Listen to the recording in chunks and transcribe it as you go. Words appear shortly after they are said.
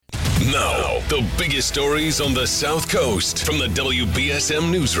Now, the biggest stories on the South Coast from the WBSM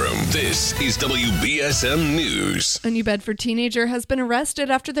Newsroom. This is WBSM News. A New Bedford teenager has been arrested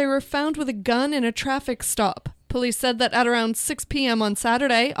after they were found with a gun in a traffic stop. Police said that at around 6 p.m. on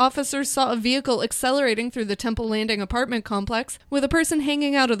Saturday, officers saw a vehicle accelerating through the Temple Landing apartment complex with a person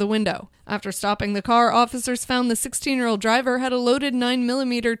hanging out of the window. After stopping the car, officers found the 16-year-old driver had a loaded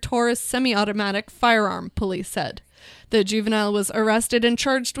 9mm Taurus semi-automatic firearm, police said. The juvenile was arrested and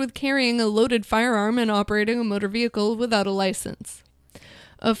charged with carrying a loaded firearm and operating a motor vehicle without a license.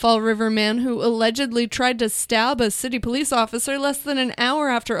 A Fall River man who allegedly tried to stab a city police officer less than an hour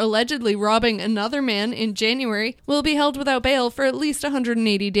after allegedly robbing another man in January will be held without bail for at least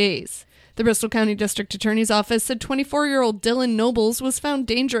 180 days. The Bristol County District Attorney's Office said 24-year-old Dylan Nobles was found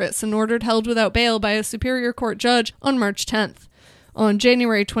dangerous and ordered held without bail by a Superior Court judge on March 10th. On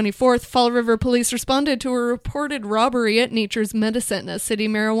January 24th, Fall River police responded to a reported robbery at Nature's Medicine, a city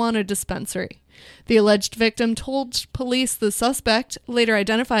marijuana dispensary. The alleged victim told police the suspect, later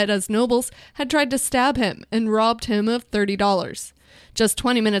identified as Nobles, had tried to stab him and robbed him of $30. Just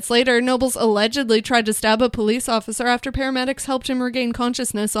 20 minutes later, Nobles allegedly tried to stab a police officer after paramedics helped him regain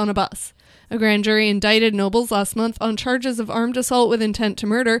consciousness on a bus. A grand jury indicted Nobles last month on charges of armed assault with intent to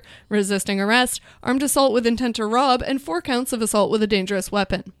murder, resisting arrest, armed assault with intent to rob, and 4 counts of assault with a dangerous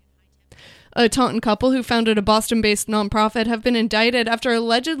weapon. A Taunton couple who founded a Boston-based nonprofit have been indicted after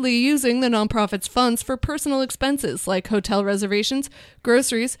allegedly using the nonprofit's funds for personal expenses like hotel reservations,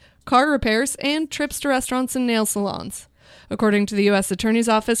 groceries, car repairs, and trips to restaurants and nail salons. According to the U.S. Attorney's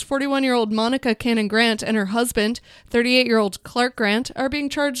Office, 41-year-old Monica Cannon Grant and her husband, 38-year-old Clark Grant, are being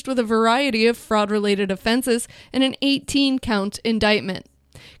charged with a variety of fraud-related offenses in an 18-count indictment.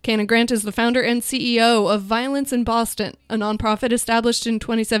 Cannon Grant is the founder and CEO of Violence in Boston, a nonprofit established in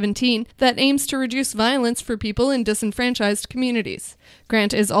 2017 that aims to reduce violence for people in disenfranchised communities.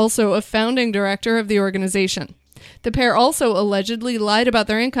 Grant is also a founding director of the organization. The pair also allegedly lied about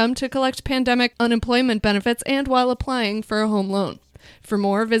their income to collect pandemic unemployment benefits and while applying for a home loan. For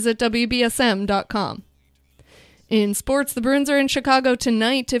more, visit WBSM.com. In sports, the Bruins are in Chicago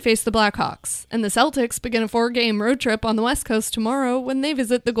tonight to face the Blackhawks, and the Celtics begin a 4-game road trip on the West Coast tomorrow when they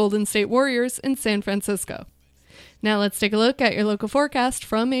visit the Golden State Warriors in San Francisco. Now let's take a look at your local forecast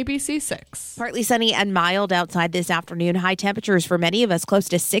from ABC6. Partly sunny and mild outside this afternoon. High temperatures for many of us close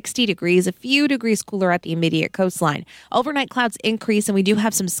to 60 degrees, a few degrees cooler at the immediate coastline. Overnight clouds increase and we do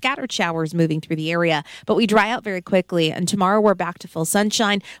have some scattered showers moving through the area, but we dry out very quickly. And tomorrow we're back to full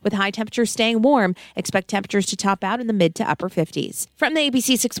sunshine with high temperatures staying warm. Expect temperatures to top out in the mid to upper 50s. From the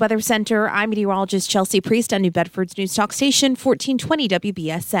ABC6 Weather Center, I'm meteorologist Chelsea Priest on New Bedford's News Talk Station 1420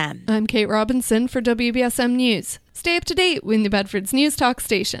 WBSM. I'm Kate Robinson for WBSM News. Stay up to date with New Bedford's News Talk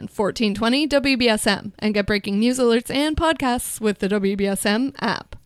Station, 1420 WBSM, and get breaking news alerts and podcasts with the WBSM app.